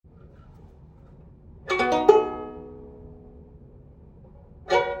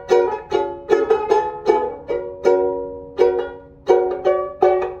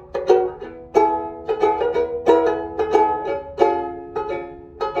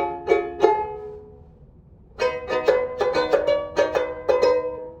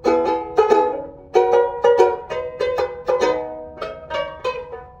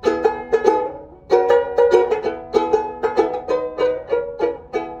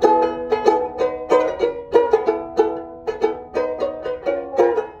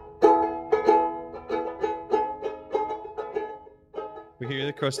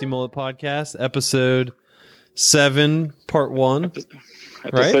Krusty Mullet Podcast, episode 7, part 1.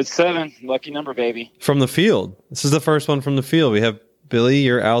 Episode right? 7, lucky number, baby. From the field. This is the first one from the field. We have Billy.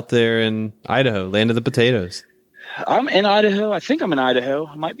 You're out there in Idaho, land of the potatoes. I'm in Idaho. I think I'm in Idaho.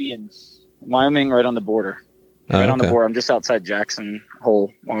 I might be in Wyoming, right on the border. Right on the border. I'm just outside Jackson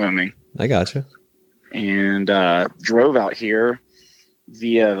Hole, Wyoming. I gotcha. And drove out here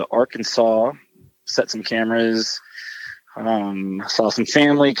via the Arkansas, set some cameras, saw some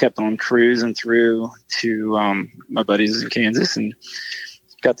family, kept on cruising through to my buddies in Kansas, and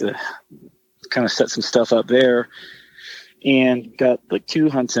got to kind of set some stuff up there, and got like 2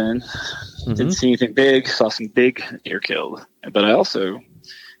 hunts in. Didn't see anything big, saw some big deer killed, but I also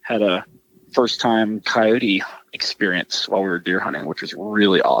had a first time coyote experience while we were deer hunting, which was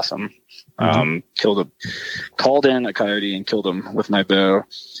really awesome. Called in a coyote and killed him with my bow,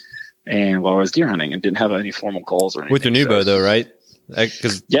 and while I was deer hunting, and didn't have any formal calls or anything. With your new bow, though, right?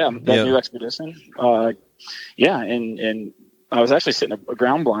 New expedition. And I was actually sitting a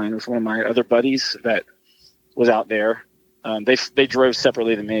ground blind with one of my other buddies that was out there. They drove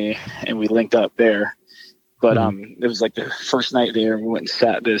separately to me, and we linked up there. But it was like the first night there, and we went and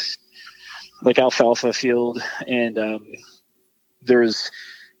sat this like alfalfa field, and there's,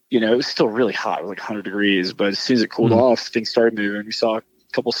 it was still really hot. It was like 100 degrees, but as soon as it cooled off, things started moving. We saw a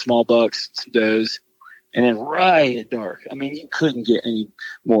couple small bucks, some does, and then right at dark. I mean, you couldn't get any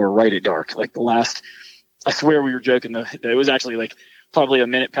more right at dark. Like I swear we were joking. It was actually like probably a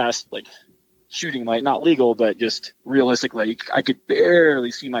minute past like shooting light, not legal, but just realistically, I could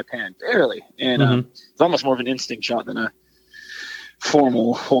barely see my pen, barely. And it's almost more of an instinct shot than a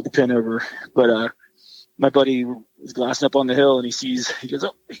formal hold the pin over. But my buddy was glassing up on the hill, and he goes,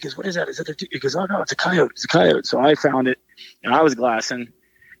 what is that? Is that he goes, oh no, it's a coyote. It's a coyote. So I found it, and I was glassing.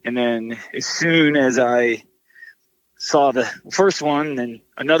 And then as soon as I saw the first one, then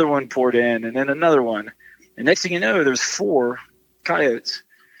another one poured in, and then another one. And next thing you know, there's 4 coyotes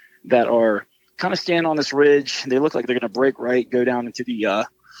that are kind of standing on this ridge. They look like they're going to break right, go down into the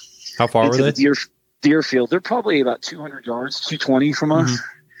how far were they? The deer field. They're probably about 200 yards, 220 from us.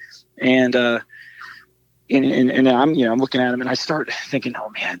 And I'm looking at them, and I start thinking,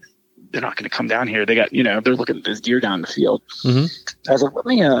 oh man, they're not going to come down here. They got, they're looking at this deer down the field. I was like, let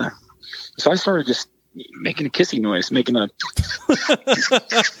me, so I started just making a kissy noise, making a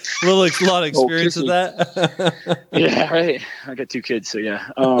lot of experience with that. Yeah, right. I got 2 kids, so yeah.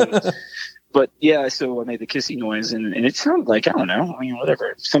 But yeah, so I made the kissy noise, and it sounded like, I don't know,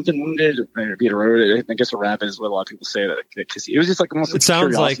 whatever, something wounded, or maybe a rodent. I guess a rabbit is what a lot of people say, that kissy. It was just like almost. It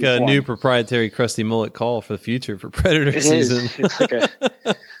sounds like a new proprietary Krusty Mullet call for the future for predator season. It's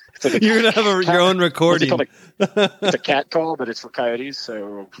like you're gonna have your own recording. It's a cat call, but it's for coyotes.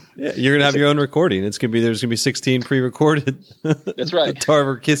 So yeah, you're gonna have your own recording. There's gonna be 16 pre-recorded. That's right.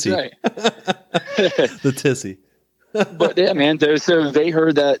 Tarver kissy. That's right. The tissy. But yeah, man. So they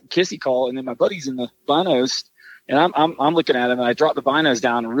heard that kissy call, and then my buddy's in the binos, and I'm looking at him, and I dropped the binos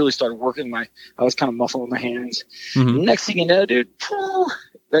down and really started working I was kind of muffling my hands. Next thing you know, dude,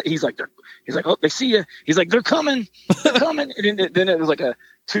 he's like, oh, they see you. He's like, they're coming. And then it was like a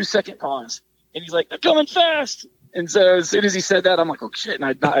 2-second pause, and he's like, they're coming fast. And so as soon as he said that, I'm like, oh shit. And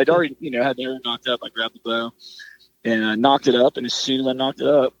I'd already, had the arrow knocked up. I grabbed the bow and I knocked it up. And as soon as I knocked it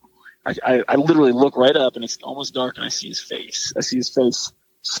up, I literally look right up, and it's almost dark, and I see his face. I see his face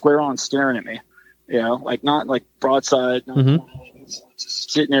square on staring at me, like not like broadside,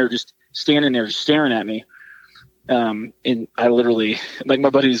 just sitting there, just standing there, staring at me. And I literally, like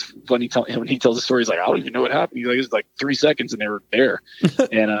my buddies, when he tells the story, he's like, I don't even know what happened. He's like, it was like 3 seconds and they were there.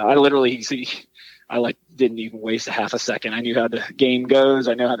 And I literally, I didn't even waste a half a second. I knew how the game goes.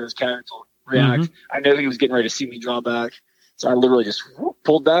 I know how those coyotes will react. I know he was getting ready to see me draw back. So I literally just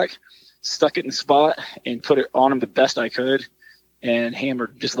pulled back, stuck it in the spot, and put it on him the best I could, and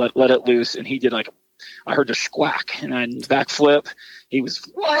hammered, just let it loose. And he did I heard the squawk, and then backflip. He was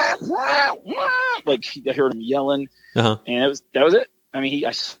wah, wah, wah, like I heard him yelling, and that was it. I mean,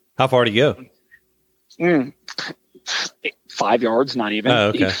 how far did he go? 5 yards, not even. Oh,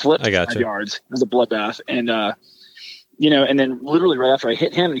 okay. He flipped 5 yards. It was a bloodbath, and and then literally right after I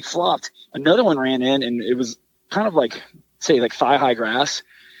hit him, and he flopped. Another one ran in, and it was kind of like, say, like thigh-high grass.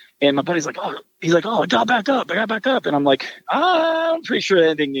 And my buddy's like, oh, I got back up. And I'm like, I'm pretty sure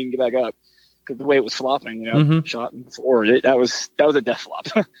that thing didn't get back up, because the way it was flopping, shot forward. That was a death flop.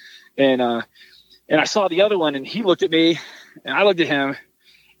 And I saw the other one, and he looked at me, and I looked at him,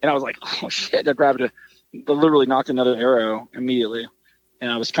 and I was like, oh shit! I grabbed literally knocked another arrow immediately,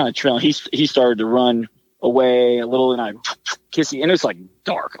 and I was kind of trailing. He started to run away a little, and I kissy, and it was like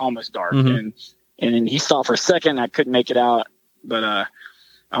dark, almost dark, and then he stopped for a second. I couldn't make it out, but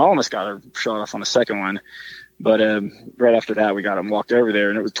I almost got a shot off on the second one, but right after that, we got him walked over there,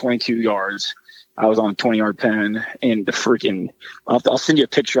 and it was 22 yards. I was on a 20-yard pin, and the freaking I'll send you a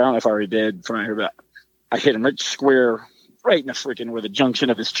picture. I don't know if I already did from here, but I hit him right square, right in the freaking where the junction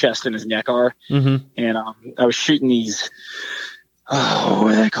of his chest and his neck are. Mm-hmm. And I was shooting these. Oh,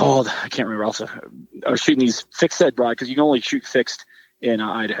 what are they called? I can't remember. Also, I was shooting these fixed head broad because you can only shoot fixed in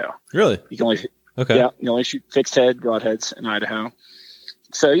Idaho. Really? You can only okay. Yeah, you only shoot fixed head broadheads in Idaho.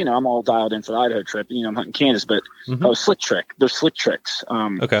 So I'm all dialed in for the Idaho trip. I'm hunting Kansas, but slick trick. They're slick tricks.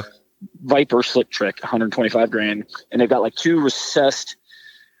 Okay. Viper slick trick, 125 grain, and they've got like 2 recessed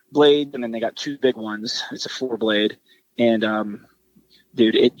blade, and then they got 2 big ones. It's a 4-blade, and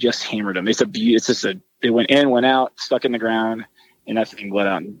dude, it just hammered them. It went in, went out, stuck in the ground, and that thing let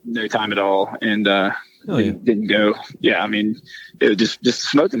out in no time at all, and didn't go. Yeah, I mean, it was just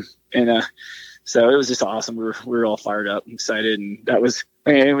smoked them, and so it was just awesome. We were all fired up and excited, and that was.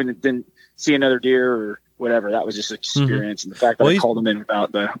 I mean, we didn't see another deer or whatever. That was just an experience, and the fact that I called them in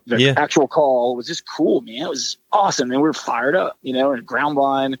without the actual call was just cool, man. It was awesome, and we were fired up. In a ground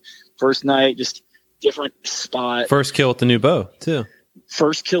blind, first night, just different spot. First kill with the new bow too.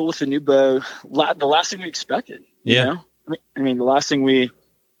 First kill with the new bow. The last thing we expected. Yeah. I mean, the last thing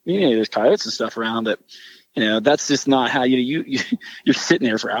there's coyotes and stuff around, but that's just not how you're sitting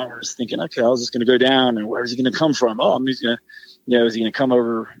there for hours thinking, okay, I was just going to go down, and where's he going to come from? Oh, I'm just going to, is he going to come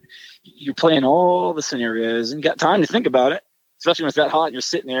over? You're playing all the scenarios and you got time to think about it, especially when it's that hot and you're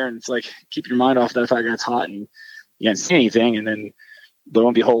sitting there and it's like keeping your mind off that fact that it's hot and you can't see anything. And then lo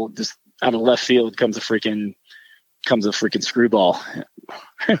and behold, just out of left field comes a freaking screwball.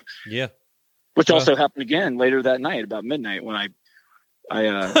 Yeah. Which also happened again later that night, about midnight, when I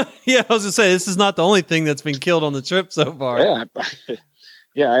yeah, I was gonna say this is not the only thing that's been killed on the trip so far. Yeah.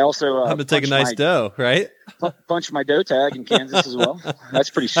 Yeah, I also I'm gonna take a nice doe, right? Punched my doe tag in Kansas as well. That's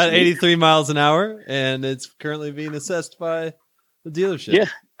pretty sweet. At 83 miles an hour, and it's currently being assessed by the dealership. Yeah,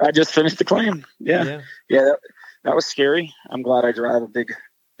 I just finished the claim. Yeah. That was scary. I'm glad I drive a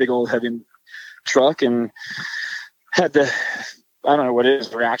big old heavy truck and had the, I don't know what it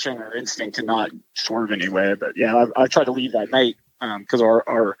is, reaction or instinct to not swerve anyway. But yeah, I tried to leave that night because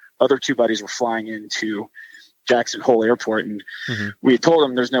our other 2 buddies were flying into Jackson Hole Airport, and we had told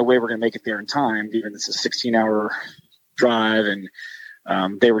them there's no way we're going to make it there in time, even it's a 16-hour drive, and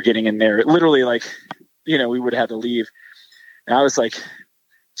they were getting in there literally like, we would have to leave. And I was like,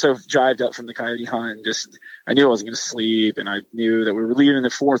 so jived up from the coyote hunt, and just, I knew I wasn't going to sleep, and I knew that we were leaving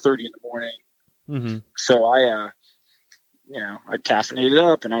at 4:30 in the morning. So I caffeinated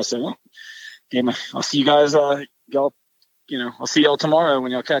up, and I said, well, I'll see you guys, y'all, I'll see y'all tomorrow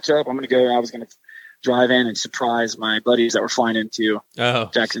when y'all catch up. I'm going to go. I was going to drive in and surprise my buddies that were flying into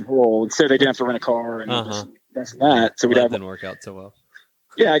Jackson Hole, and so they didn't have to rent a car and this and that. So that didn't work out so well.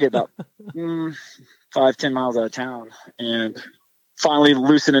 Yeah, I get about 5-10 miles out of town, and finally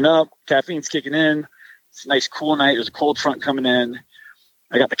loosening up. Caffeine's kicking in. It's a nice, cool night. There's a cold front coming in.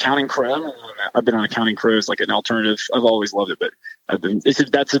 I got the Counting Crow. I've been on a Counting Crow as like an alternative. I've always loved it, but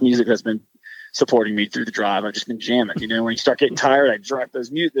that's the music that's been supporting me through the drive. I've just been jamming. When you start getting tired, I drop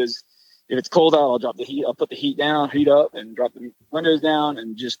those mute. If it's cold out, I'll drop the heat. I'll put the heat down, heat up, and drop the windows down,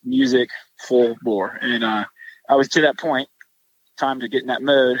 and just music full bore. And I was to that point, time to get in that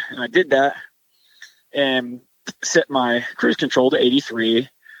mode, and I did that, and set my cruise control to 83.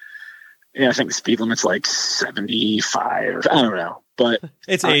 Yeah, I think the speed limit's like 75. I don't know, but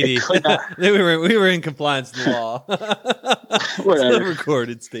it's 80. we were in compliance with the law. Whatever. It's a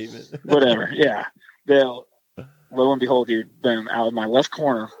recorded statement. Whatever. Yeah. Lo and behold, dude, boom, out of my left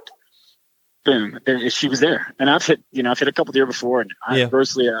corner, boom, she was there. And I've hit a couple deer before, and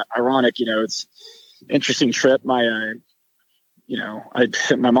conversely, ironic. It's interesting trip. My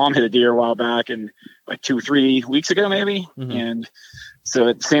mom hit a deer a while back, and like 2 or 3 weeks ago, maybe, and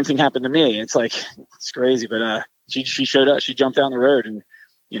so the same thing happened to me. It's like, it's crazy, but she showed up. She jumped down the road, and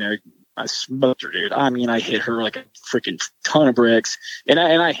I smoked her, dude. I mean, I hit her like a freaking ton of bricks, and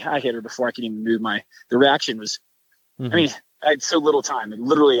I hit her before I could even move the reaction was. I mean, I had so little time, and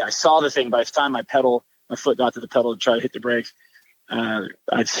literally, I saw the thing. By the time my foot got to the pedal to try to hit the brakes, I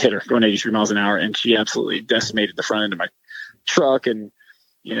hit her going 83 miles an hour, and she absolutely decimated the front end of my truck. And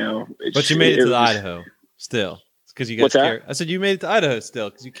but you made it to the Idaho still, because you got. What's that? I said you made it to Idaho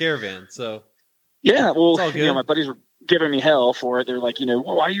still because you caravan. So yeah, well, my buddies were giving me hell for it. They're like, well,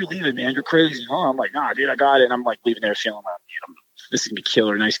 why are you leaving, man? You're crazy. I'm like, nah, dude, I got it. And I'm like leaving there feeling like, this is gonna be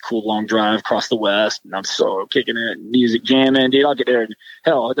killer. Nice, cool, long drive across the West, and I'm so kicking it, music jamming, dude. I'll get there in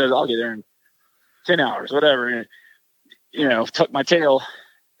I'll get there in 10 hours, whatever. And, tuck my tail,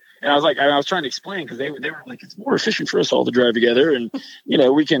 And I was trying to explain because they were like, it's more efficient for us all to drive together, and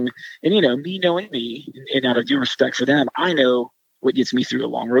we can, and me knowing me, and out of due respect for them, I know what gets me through a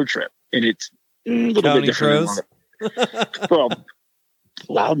long road trip, and it's a little bit different. Well,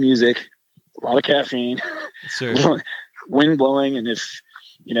 loud music, a lot of caffeine, sure. Wind blowing, and if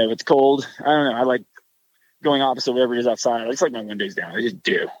it's cold, I don't know. I like going opposite whatever it is outside. I just like my windows down. I just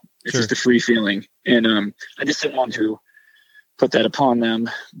do. It's just a free feeling, and I just didn't want to put that upon them.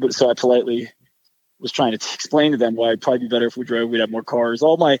 But so I politely was trying to explain to them why it'd probably be better if we drove. We'd have more cars.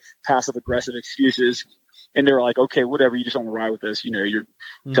 All my passive aggressive excuses, and they were like, "Okay, whatever. You just want to ride with us. You're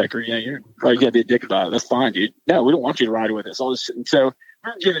Tucker. Yeah, you're probably gonna be a dick about it. That's fine, dude. No, we don't want you to ride with us. All this." And so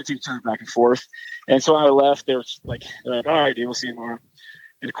we're giving it to each other back and forth. And so I left. They're like, "All right, dude, we'll see you tomorrow."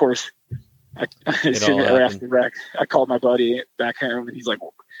 And of course, after the I called my buddy back home, and he's like,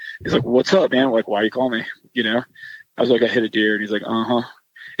 "What's up, man?" I'm like, "Why you call me?" I was like, "I hit a deer," and he's like, "Uh-huh."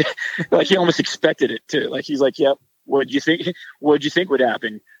 Like he almost expected it too. Like he's like, "Yep. What'd you think would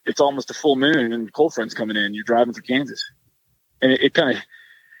happen? It's almost a full moon and cold front's coming in. You're driving through Kansas," and it kind of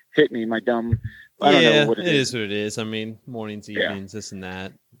hit me. My dumb. I don't know what it is. What it is. I mean, mornings, evenings, this and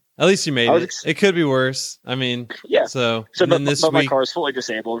that. At least you made it. It could be worse. I mean, yeah. So but my car is fully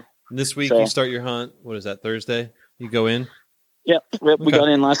disabled. This week you start your hunt. What is that? Thursday? You go in. Yeah, we got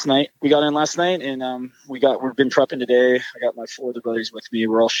in last night. And we've been prepping today. I got my 4 other buddies with me.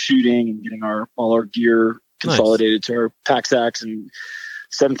 We're all shooting and getting all our gear consolidated to our pack sacks. And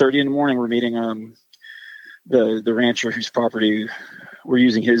 7:30 in the morning, we're meeting the rancher whose property we're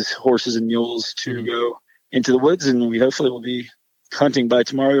using his horses and mules to go into the woods, and we hopefully will be hunting by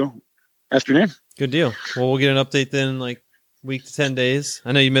tomorrow afternoon. Good deal. Well, we'll get an update then in like week to 10 days.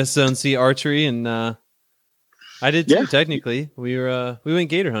 I know you missed Zone C archery, and I did too. Technically, we went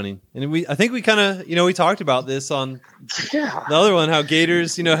gator hunting, and I think we kind of we talked about this on the other one, how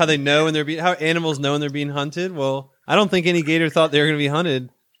gators how they know when how animals know when they're being hunted. Well, I don't think any gator thought they were going to be hunted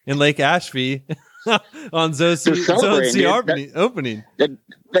in Lake Ashby on Zone C opening.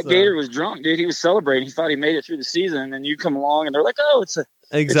 That gator was drunk, dude. He was celebrating. He thought he made it through the season, and you come along, and they're like, "Oh, it's a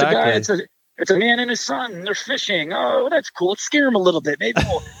guy. It's a man and his son. And they're fishing. Oh, that's cool. Let's scare him a little bit. Maybe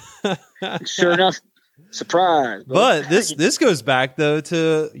we'll." Sure enough. Surprise. But this goes back though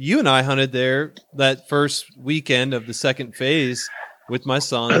to you and I hunted there that first weekend of the second phase with my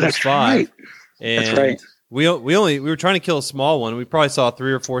son. That's 5. Right. And that's right. We were trying to kill a small one. We probably saw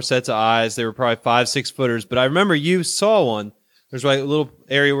 3 or 4 sets of eyes. They were probably 5-6 footers. But I remember you saw one. There's like a little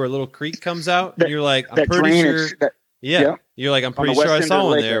area where a little creek comes out. And you're like, I'm pretty sure. You're like, I'm pretty sure I saw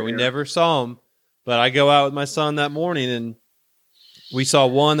one there. We never saw him. But I go out with my son that morning, and we saw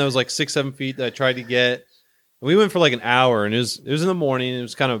one that was like 6-7 feet that I tried to get. We went for like an hour, and it was in the morning. It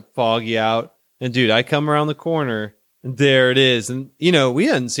was kind of foggy out. And dude, I come around the corner, and there it is. And we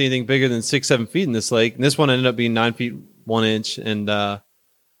hadn't seen anything bigger than 6-7 feet in this lake. And this one ended up being 9 feet 1 inch, and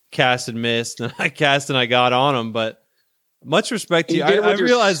cast and missed. And I cast and I got on him. But much respect to you. I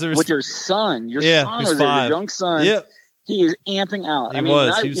realized there's with your son. Your son was 5. Your young son. Yep. He is amping out.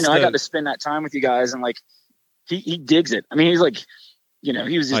 I got to spend that time with you guys, and like he digs it. I mean, he's like. He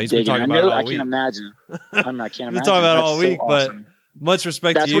was just digging. I can't imagine. I can't imagine. We're talking about it all week, awesome. But much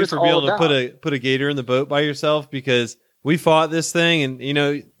respect to you for being able to put a gator in the boat by yourself, because we fought this thing,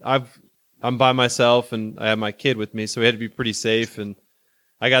 and I'm by myself, and I have my kid with me, so we had to be pretty safe. And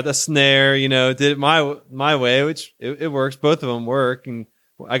I got the snare, did it my way, which it works. Both of them work, and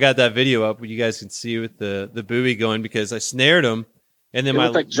I got that video up where you guys can see with the buoy going, because I snared him, and then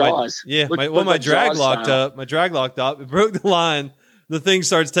my Jaws. My drag locked up. My drag locked up. It broke the line. The thing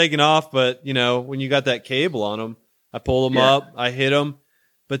starts taking off, but when you got that cable on them, I pull them up, I hit them.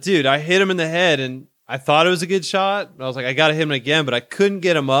 But dude, I hit him in the head, and I thought it was a good shot. I was like, I got to hit him again, but I couldn't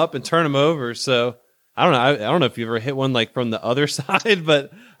get him up and turn him over. So I don't know. I don't know if you ever hit one like from the other side,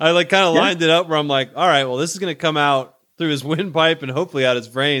 but I like kind of lined it up where I'm like, all right, well, this is going to come out through his windpipe and hopefully out his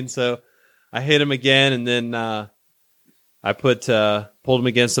brain. So I hit him again, and then I pulled him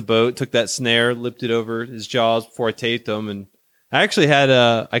against the boat, took that snare, lipped it over his jaws before I taped him, and I actually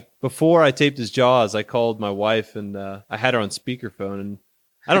had before I taped his jaws, I called my wife, and I had her on speakerphone. And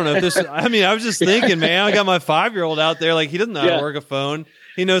I don't know if this. I mean, I was just thinking, man, I got my 5-year-old out there, like he doesn't know how to work a phone.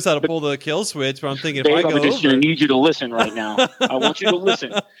 He knows how to pull the kill switch, but I'm thinking, Dave, if I go I'm just going to need you to listen right now. I want you to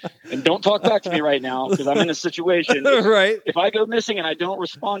listen, and don't talk back to me right now, because I'm in a situation. Right. If I go missing and I don't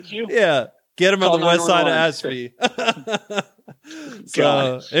respond to you, get him on the west side of Ashby.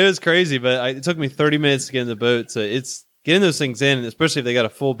 So it was crazy, but it took me 30 minutes to get in the boat. So it's getting those things in, especially if they got a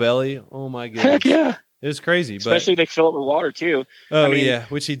full belly. Oh my goodness! Heck yeah, it was crazy. Especially if they fill it with water too. Oh,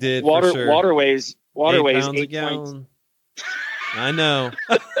 which he did. Water, for sure. Waterways, 8 pounds 8 a gallon. I know.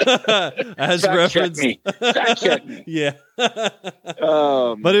 As Fact reference. check me. Yeah.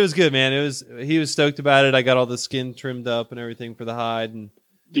 But it was good, man. He was stoked about it. I got all the skin trimmed up and everything for the hide. And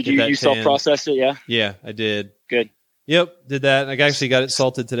did you self-process it? Yeah. Yeah, I did. Good. Yep, did that. I actually got it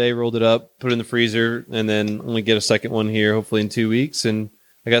salted today, rolled it up, put it in the freezer, and then only get a second one here, hopefully in 2 weeks. And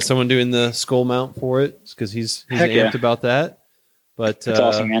I got someone doing the skull mount for it because he's amped about that. But that's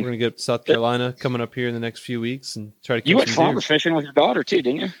awesome, man. We're going to get South Carolina coming up here in the next few weeks and try to catch You went flounder fishing with your daughter too,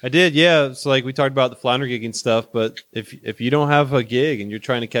 didn't you? I did, yeah. So like we talked about the flounder gigging stuff, but if you don't have a gig and you're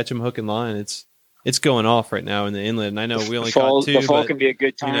trying to catch them hook and line, it's going off right now in the inlet. And I know we only caught 2. The fall can be a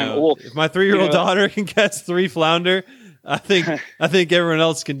good time. If my 3-year-old daughter can catch 3 flounder, I think everyone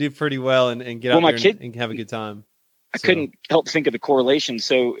else can do pretty well and get out there and have a good time. I couldn't help think of the correlation.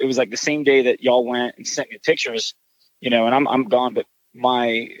 So it was like the same day that y'all went and sent me pictures, and I'm gone, but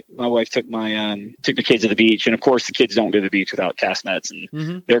my wife took took the kids to the beach, and of course the kids don't go to the beach without cast nets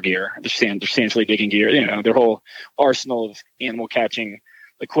and their gear, their substantially digging gear, their whole arsenal of animal catching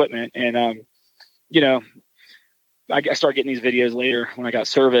equipment. And I started getting these videos later when I got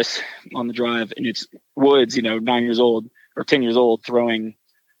service on the drive, and it's Woods, 9 years old or 10 years old,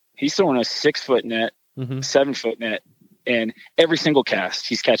 he's throwing a 6-foot net, 7-foot net, and every single cast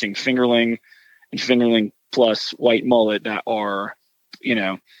he's catching fingerling and fingerling plus white mullet that are,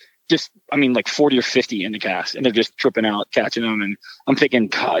 like 40 or 50 in the cast, and they're just tripping out, catching them. And I'm thinking,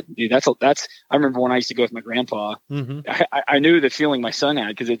 God, dude, that's, I remember when I used to go with my grandpa, I knew the feeling my son had,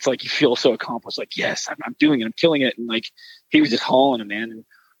 because it's like, you feel so accomplished, like, yes, I'm doing it. I'm killing it. And like, he was just hauling them, man.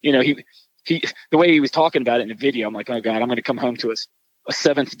 And, he, the way he was talking about it in the video, I'm like, oh God, I'm going to come home to a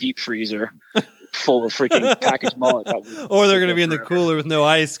 7th deep freezer full of freaking packaged mullet. Or they're going to be in the cooler with no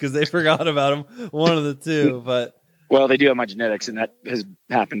ice because they forgot about them. One of the two, but. Well, they do have my genetics, and that has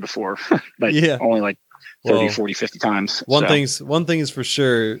happened before, but only like 30, 40, 50 times. One thing is for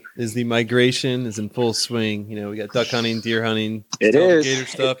sure is the migration is in full swing. We got duck hunting, deer hunting. It is. Gator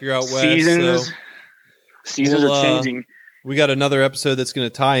stuff. You're out west. Seasons are changing. We got another episode that's going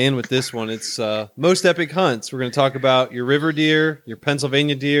to tie in with this one. It's most epic hunts. We're going to talk about your river deer, your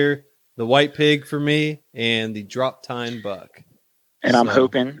Pennsylvania deer, the white pig for me, and the drop tine buck. And I'm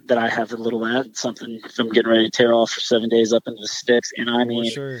hoping that I have a little something from getting ready to tear off for 7 days up into the sticks. And I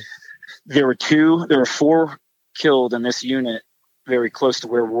mean, there were 4 killed in this unit very close to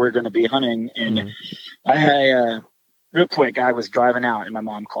where we're going to be hunting. And real quick, I was driving out and my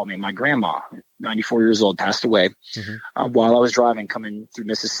mom called me. My grandma, 94 years old, passed away while I was driving coming through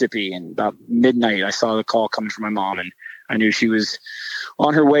Mississippi. And about midnight, I saw the call coming from my mom, and I knew she was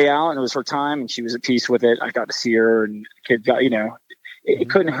on her way out and it was her time and she was at peace with it. I got to see her, and the kid got,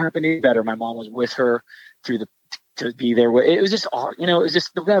 it couldn't happen any better. My mom was with her to be there. It was just,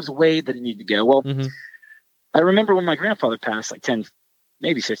 that was the way that it needed to go. Well, I remember when my grandfather passed like 10,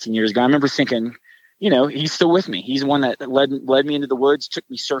 maybe 15 years ago, I remember thinking, he's still with me. He's the one that led me into the woods, took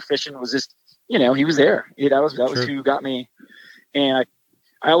me surf fishing. It was just, he was there. That was who got me. And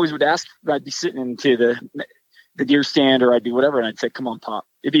I always would ask, I'd be sitting into the deer stand, or I'd be whatever, and I'd say, come on, Pop.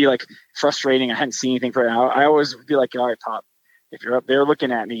 It'd be like frustrating. I hadn't seen anything for an hour. I always would be like, all right, Pop, if you're up there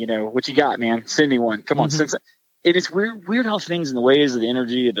looking at me, what you got, man? Send me one. Come on. It is weird how things and the ways of the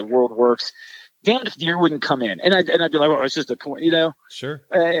energy of the world works. Damn if deer wouldn't come in. And I'd be like, well, it's just a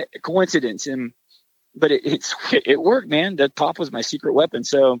coincidence. But it worked, man. That Pop was my secret weapon.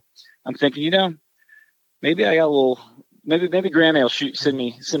 So I'm thinking, maybe I got a little, maybe Grandma will send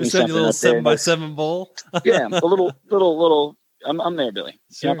me something. A little 7x7 bowl. Yeah, a little. I'm there, Billy.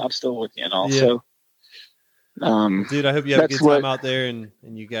 Sure. I'm still with you and all. Yeah. So, dude, I hope you have a good time out there, and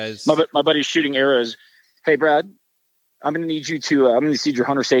you guys. My buddy's shooting arrows. Hey, Brad, I'm gonna need you to. I'm gonna need your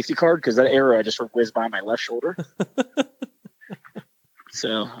hunter safety card, because that arrow I just whizzed by my left shoulder.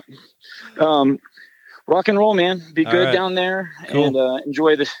 So, rock and roll, man. Be good down there, and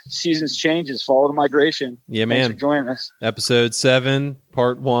enjoy the season's changes. Follow the migration. Yeah, man. Thanks for joining us. Episode 7,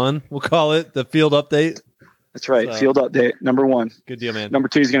 part 1. We'll call it the field update. That's right. Field update number 1. Good deal, man. Number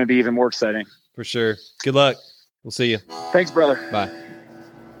 2 is going to be even more exciting. For sure. Good luck. We'll see you. Thanks, brother. Bye.